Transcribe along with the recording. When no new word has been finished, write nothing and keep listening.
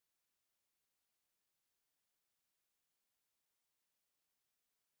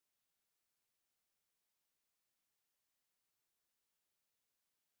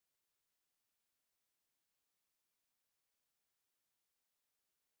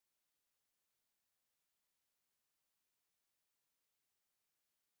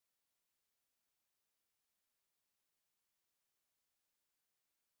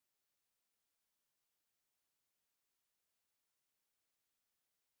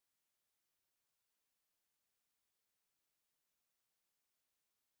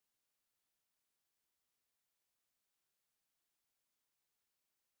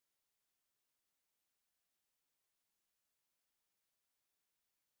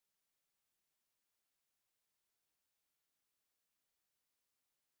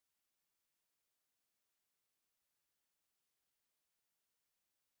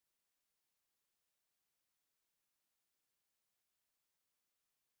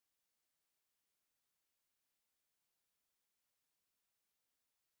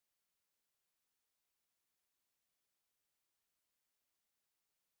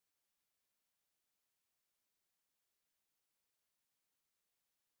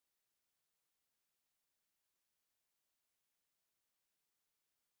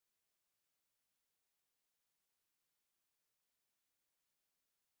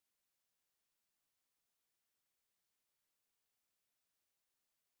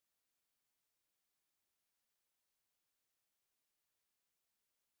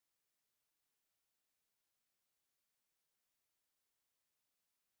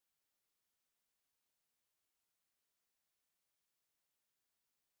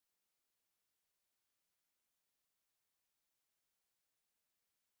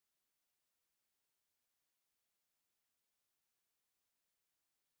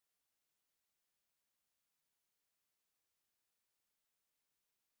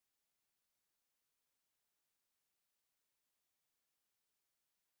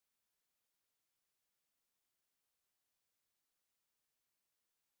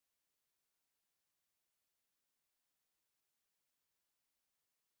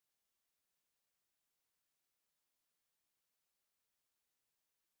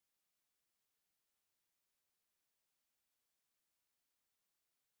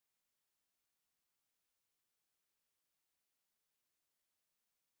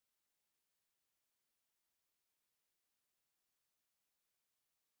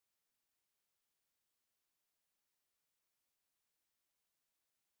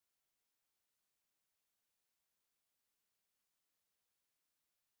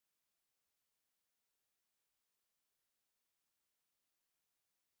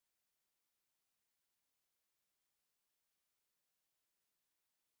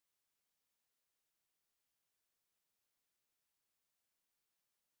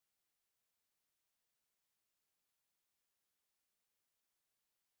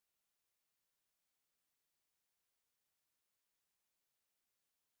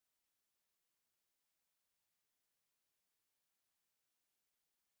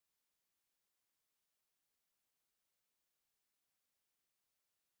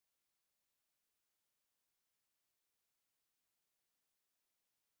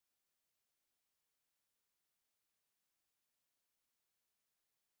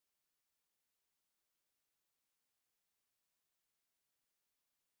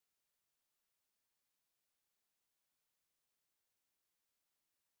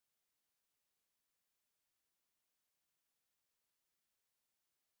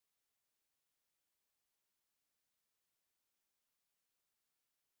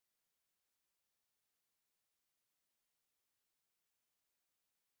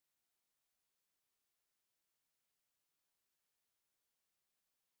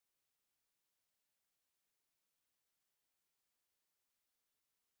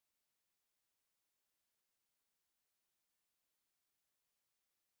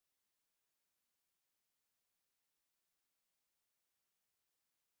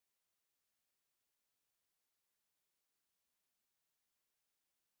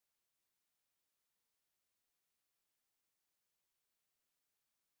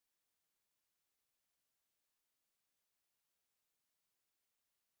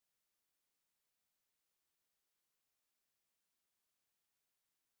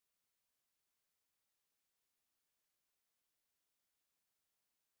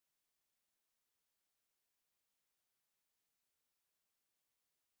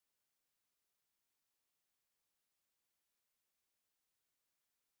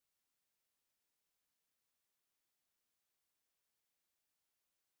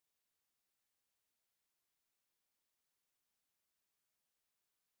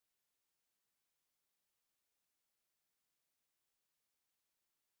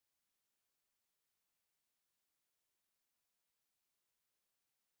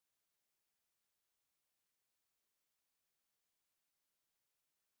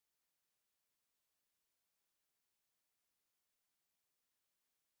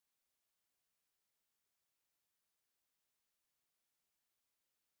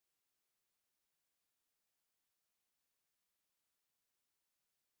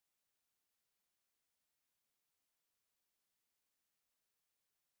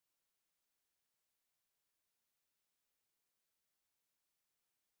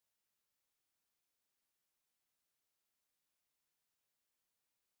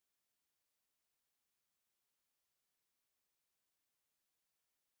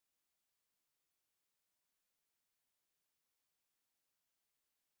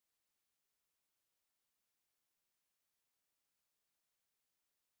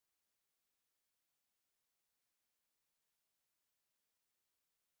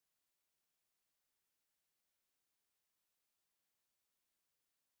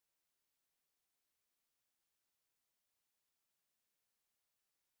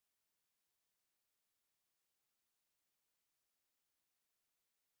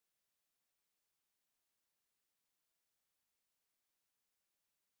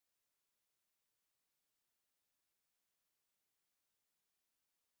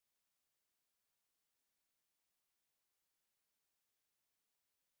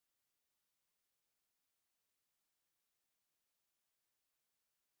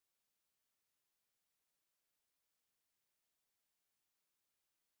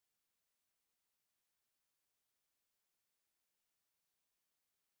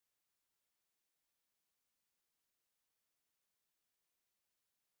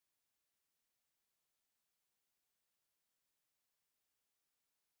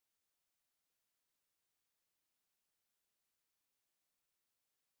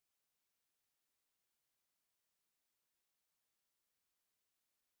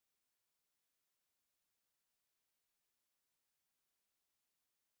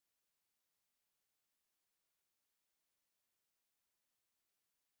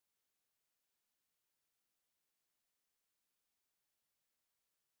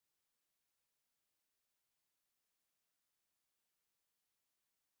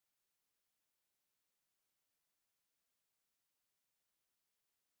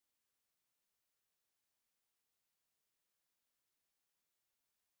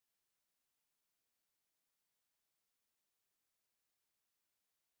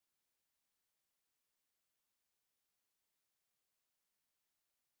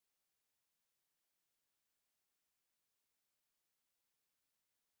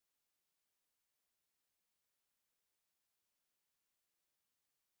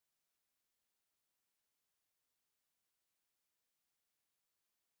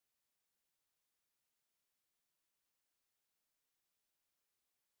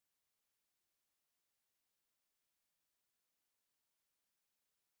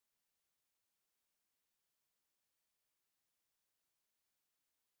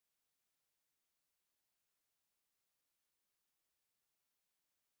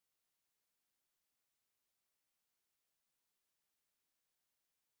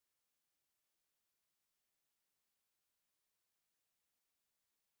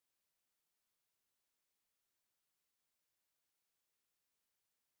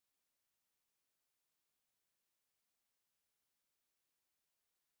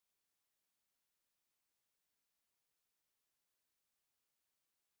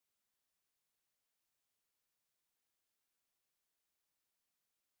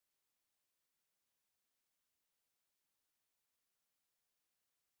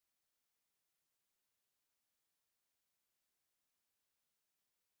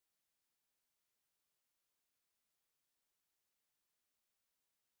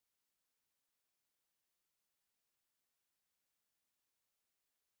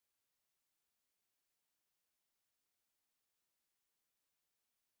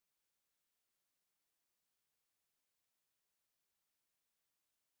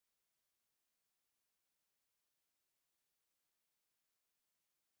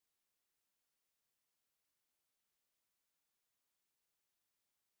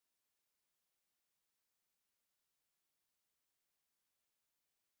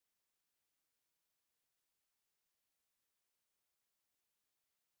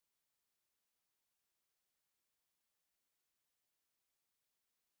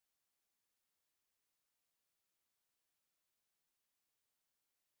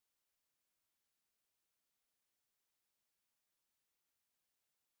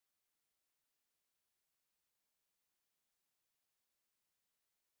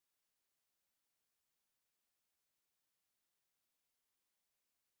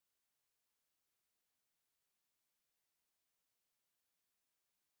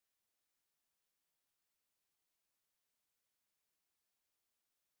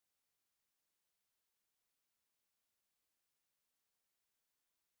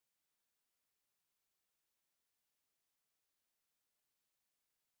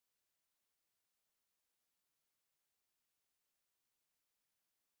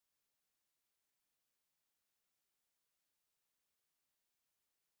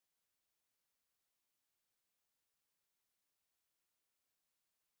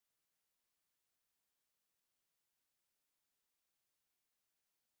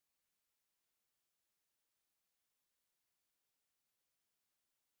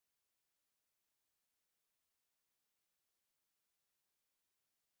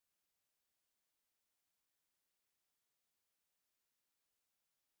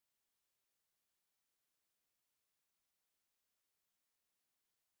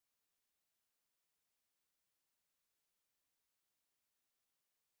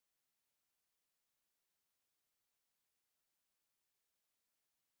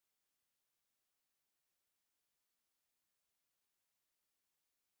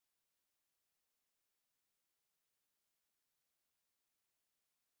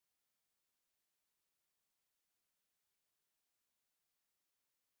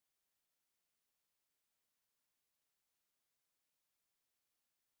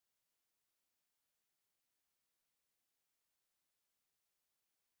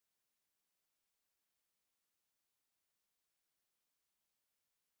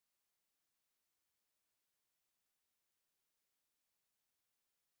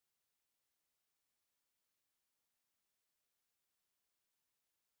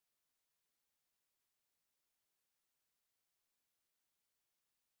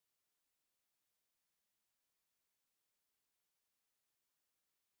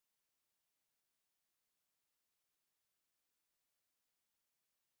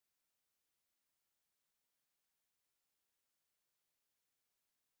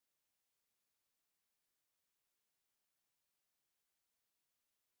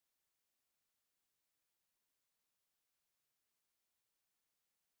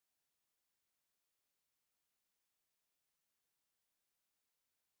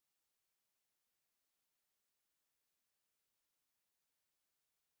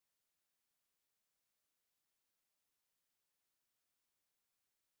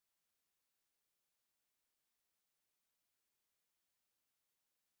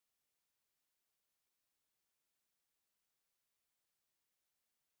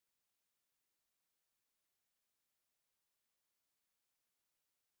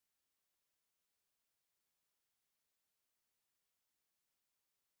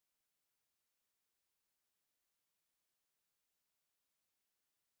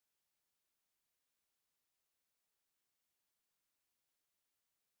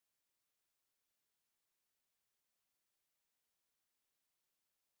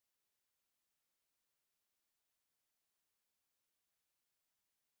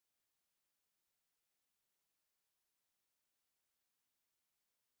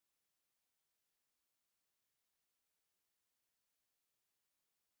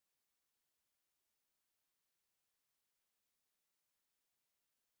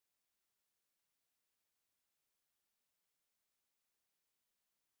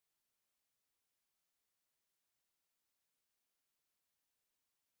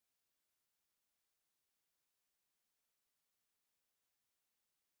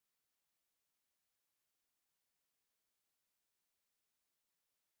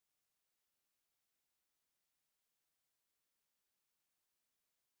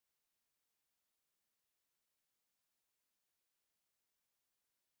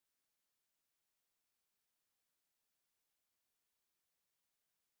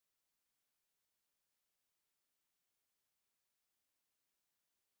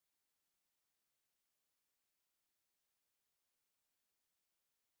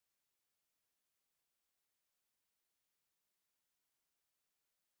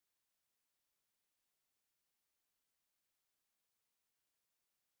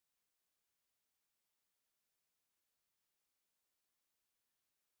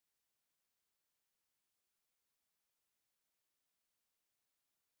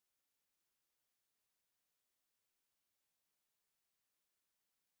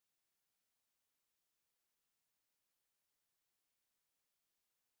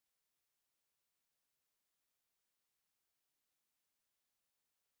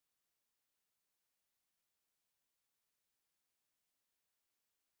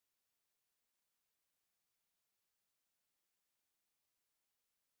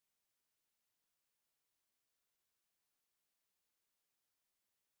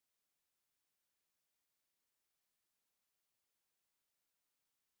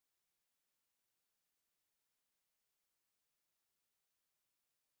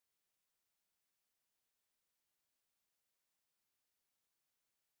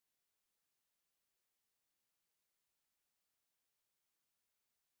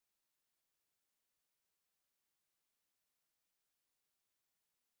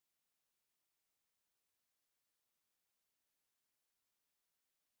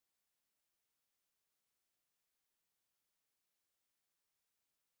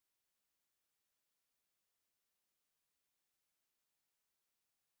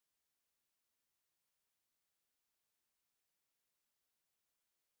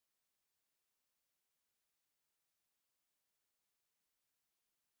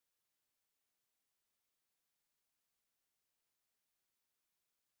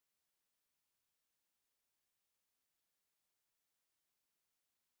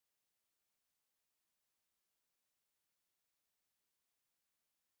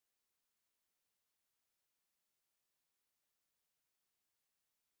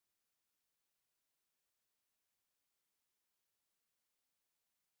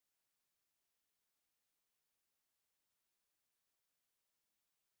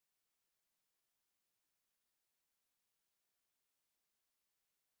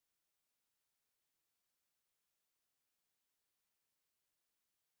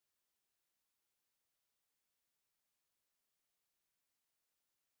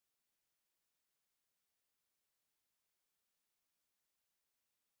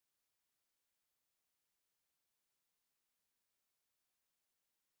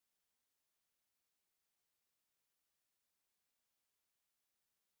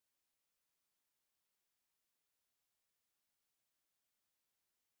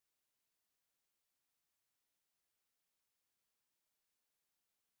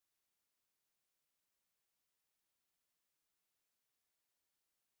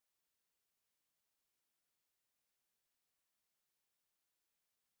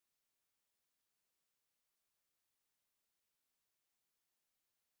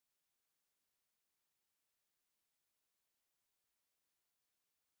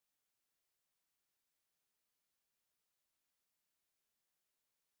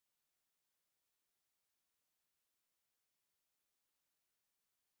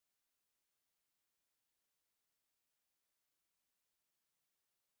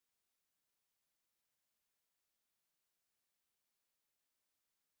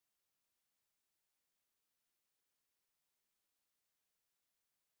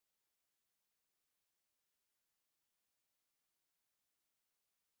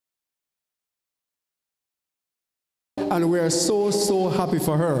and we are so, so happy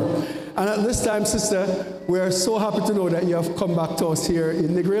for her. And at this time, sister, we are so happy to know that you have come back to us here in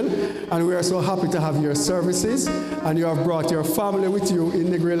Negril, and we are so happy to have your services, and you have brought your family with you in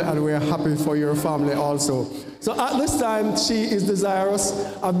Negril, and we are happy for your family also. So at this time, she is desirous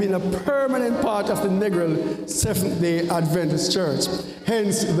of being a permanent part of the Negril Seventh-day Adventist Church,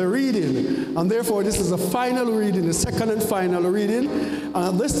 hence the reading. And therefore, this is the final reading, the second and final reading. And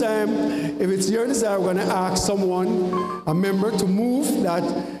at this time, if it's your desire, we're going to ask someone, a member, to move that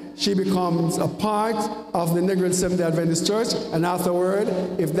she becomes a part of the Negril Seventh-day Adventist Church. And afterward,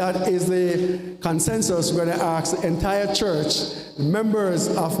 if that is the consensus, we're going to ask the entire church, the members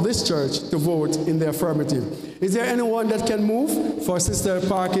of this church, to vote in the affirmative. Is there anyone that can move for Sister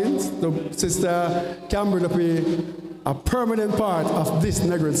Parkins, Sister Campbell, to be a permanent part of this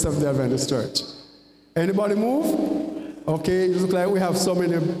Negril Seventh-day Adventist Church? Anybody move? Okay, it looks like we have so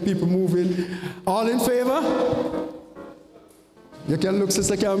many people moving. All in favor? You can look,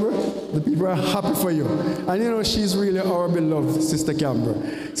 Sister Campbell. The people are happy for you. And you know, she's really our beloved Sister Campbell.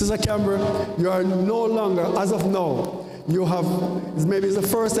 Sister Campbell, you are no longer, as of now, you have, maybe it's the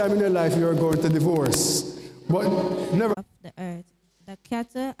first time in your life you are going to divorce. But never. Of the earth, the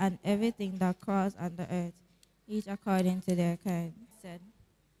cattle and everything that crawls on the earth, each according to their kind, said,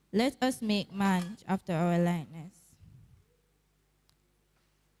 let us make man after our likeness,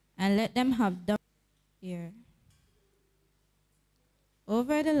 and let them have dominion here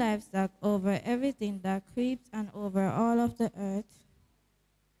over the livestock, over everything that creeps, and over all of the earth.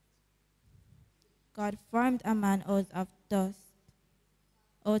 God formed a man out of dust,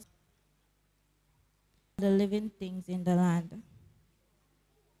 out of the living things in the land.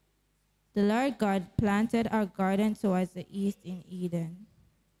 The Lord God planted a garden towards the east in Eden,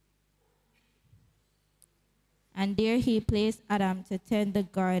 and there he placed Adam to tend the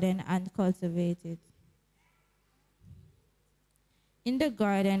garden and cultivate it. In the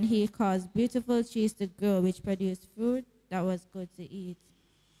garden he caused beautiful trees to grow, which produced fruit that was good to eat.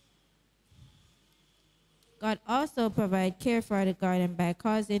 God also provided care for the garden by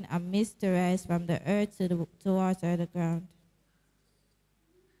causing a mist to rise from the earth to water the ground.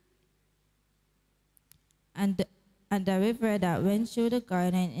 And the river that went through the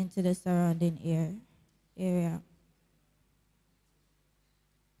garden into the surrounding area.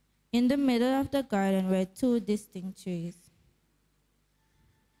 In the middle of the garden were two distinct trees.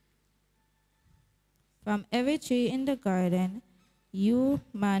 From every tree in the garden you,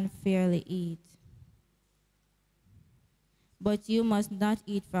 man, fairly eat. But you must not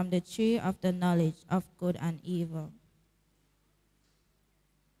eat from the tree of the knowledge of good and evil.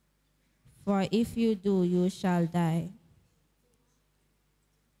 For if you do, you shall die.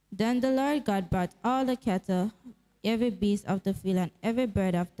 Then the Lord God brought all the cattle, every beast of the field, and every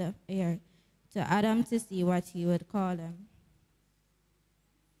bird of the air to Adam to see what he would call them.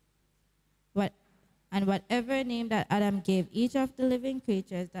 And whatever name that Adam gave each of the living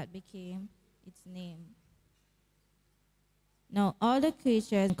creatures, that became its name. Now all the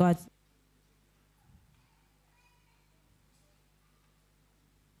creatures God's.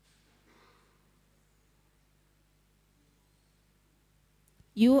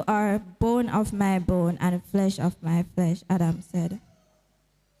 You are bone of my bone and flesh of my flesh, Adam said.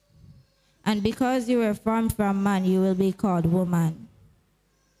 And because you were formed from man, you will be called woman.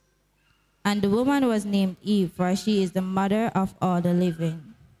 And the woman was named Eve, for she is the mother of all the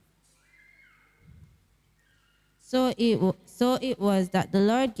living. So it was that the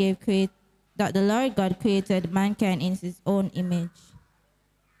Lord God created mankind in his own image.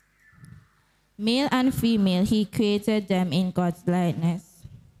 Male and female, he created them in God's likeness.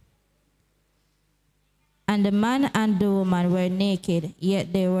 And the man and the woman were naked,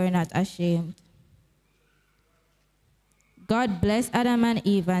 yet they were not ashamed. God blessed Adam and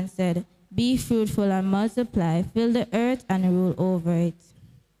Eve and said, be fruitful and multiply, fill the earth and rule over it.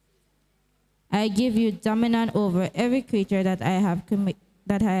 I give you dominion over every creature that I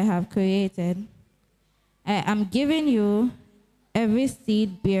have created. I am giving you every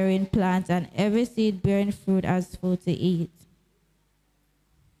seed-bearing plant and every seed-bearing fruit as food to eat.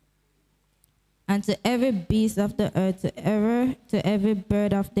 And to every beast of the earth, to every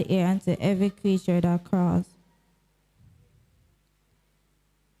bird of the air, and to every creature that crawls,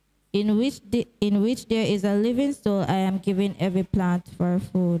 in which there is a living soul, I am giving every plant for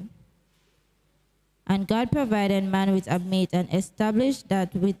food. And God provided man with a mate and established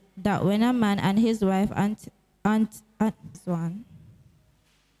that when a man and his wife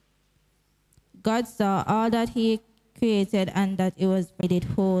God saw all that he created and that it was made it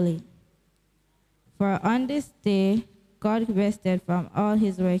holy. For on this day God rested from all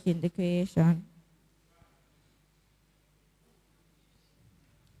his work in the creation.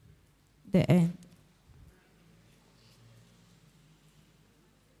 The end.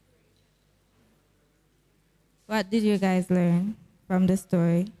 What did you guys learn from the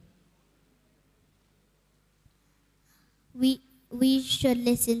story? We should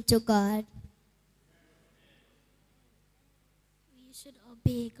listen to God. We should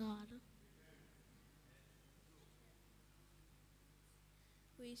obey God.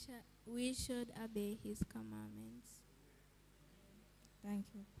 We should obey His commandments. Thank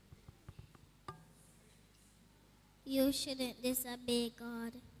you. You shouldn't disobey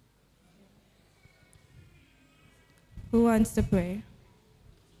God. Who wants to pray?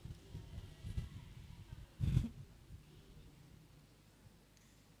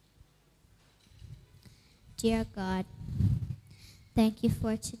 Dear God, thank you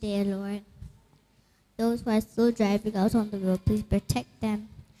for today, Lord. Those who are still driving out on the road, please protect them.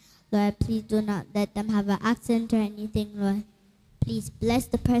 Lord, please do not let them have an accident or anything, Lord. Please bless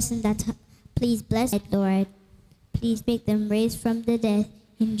the person please bless it, Lord. Please make them raise from the dead.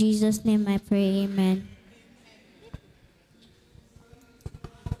 In Jesus' name I pray, amen.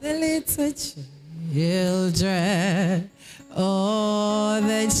 The little children, oh,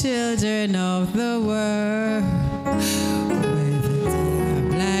 the children of the world, whether they are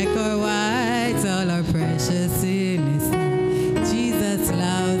black or white, all are precious in His sight. Jesus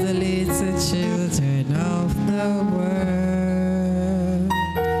loves the little children of the world.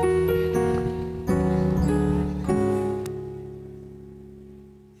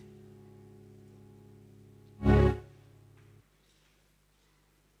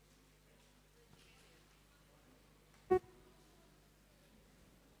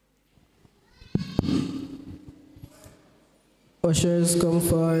 Ushers come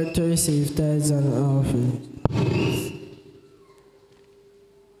forward to receive tithes and offerings.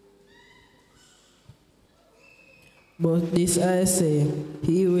 But this I say,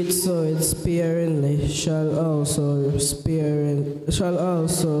 he which soweth sparingly shall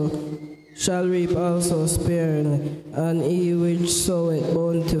reap also sparingly, and he which soweth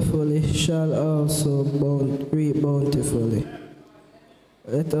bountifully shall also reap bountifully.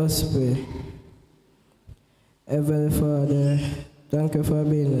 Let us pray. Heavenly Father, thank you for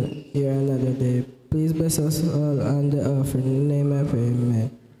being here another day. Please bless us all on the offering. In the name I pray, amen.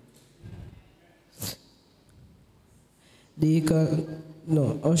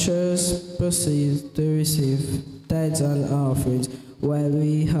 Ushers proceed to receive tithes and offerings while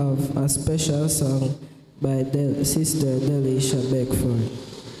we have a special song by Sister Delisha Beckford.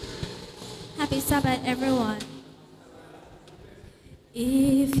 Happy Sabbath, everyone.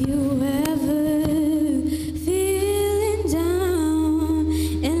 If you ever feeling down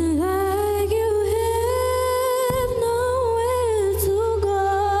and like you have nowhere to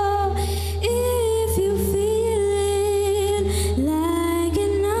go, if you feeling like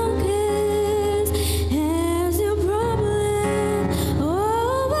an outcast, has your problem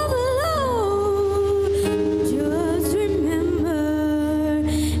overload, just remember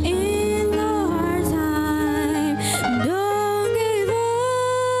in the hard time, don't give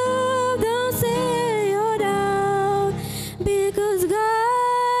up. Don't say you're down, because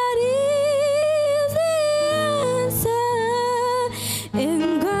God is the answer,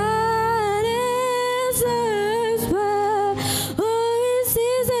 and God answers prayer. Oh, He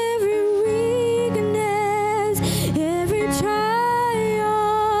sees every weakness, every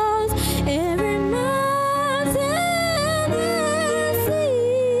trial, every mountain and sea,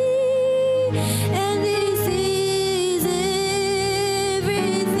 and He sees every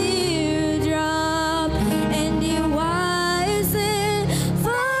teardrop, and He wipes it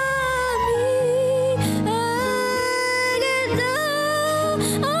for me. I get down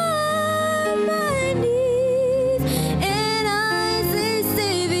on my knees and I say,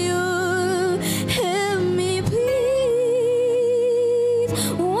 Savior, help me please.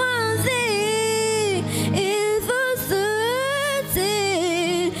 One thing is for certain,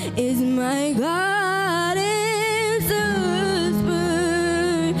 is my God answers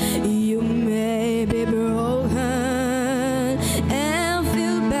prayer. You may be broken and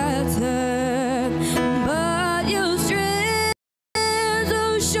feel better, but your strength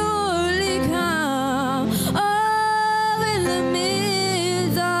will surely come. Oh, in the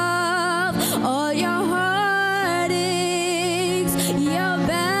midst of all your heartaches, your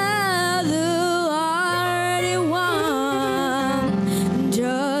bad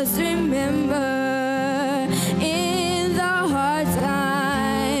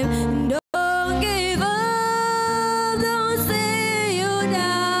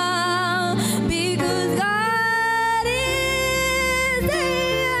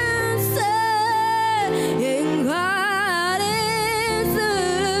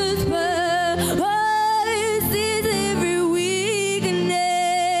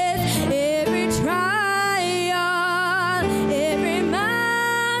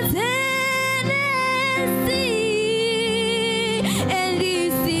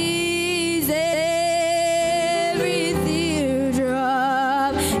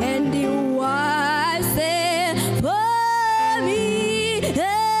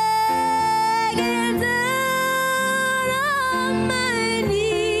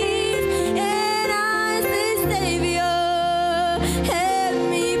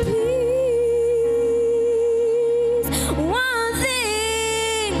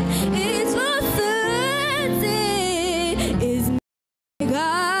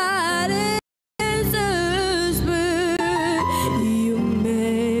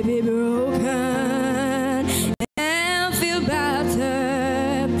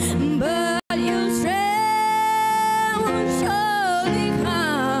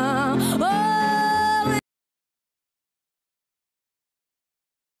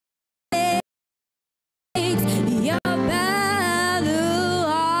Your battle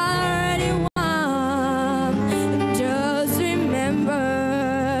already won. Just remember,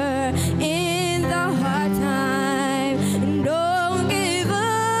 in the hard time, don't give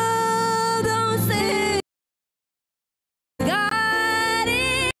up, don't say God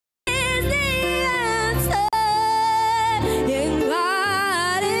is the answer, and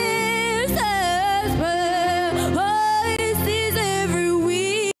God is expert. Oh, He sees every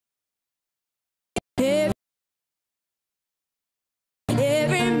week,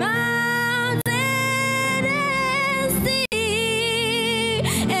 every mountain and sea,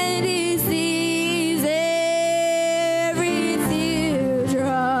 and He sees every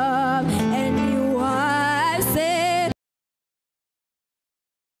teardrop, and you wipes it.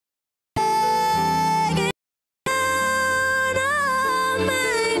 Down on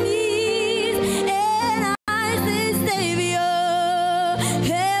my knees, and I say, Savior,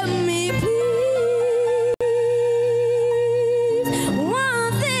 help me please.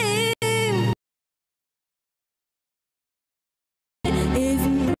 One thing is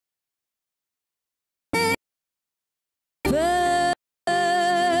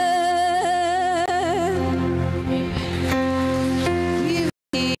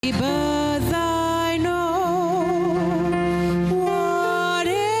But I know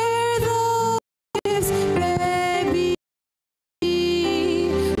whatever this may be,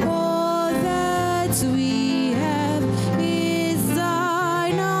 all that we have is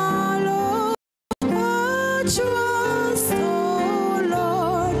thine, our Lord. Our trust, O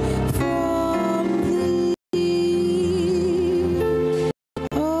Lord, from thee.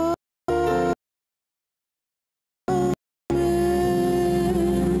 Oh,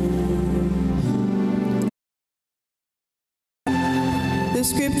 The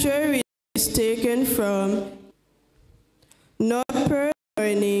scripture is taken from not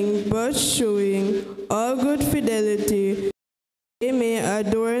purloining, but showing all good fidelity, they may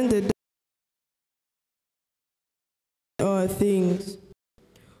adorn the all things.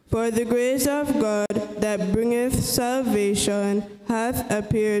 For the grace of God that bringeth salvation hath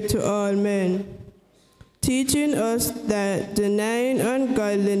appeared to all men, teaching us that denying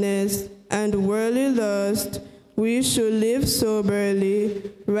ungodliness and worldly lust, we should live soberly,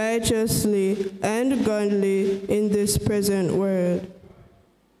 righteously, and godly in this present world,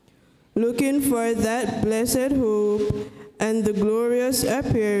 looking for that blessed hope and the glorious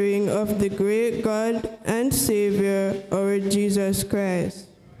appearing of the great God and Savior, our Jesus Christ,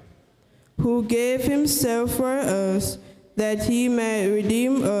 who gave himself for us, that he might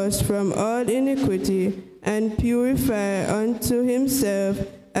redeem us from all iniquity and purify unto himself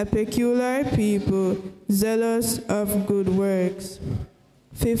a peculiar people, zealous of good works.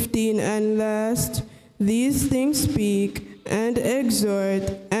 15 and last, these things speak and exhort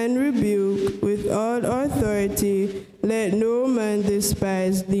and rebuke with all authority. Let no man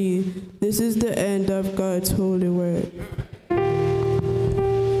despise thee. This is the end of God's holy word.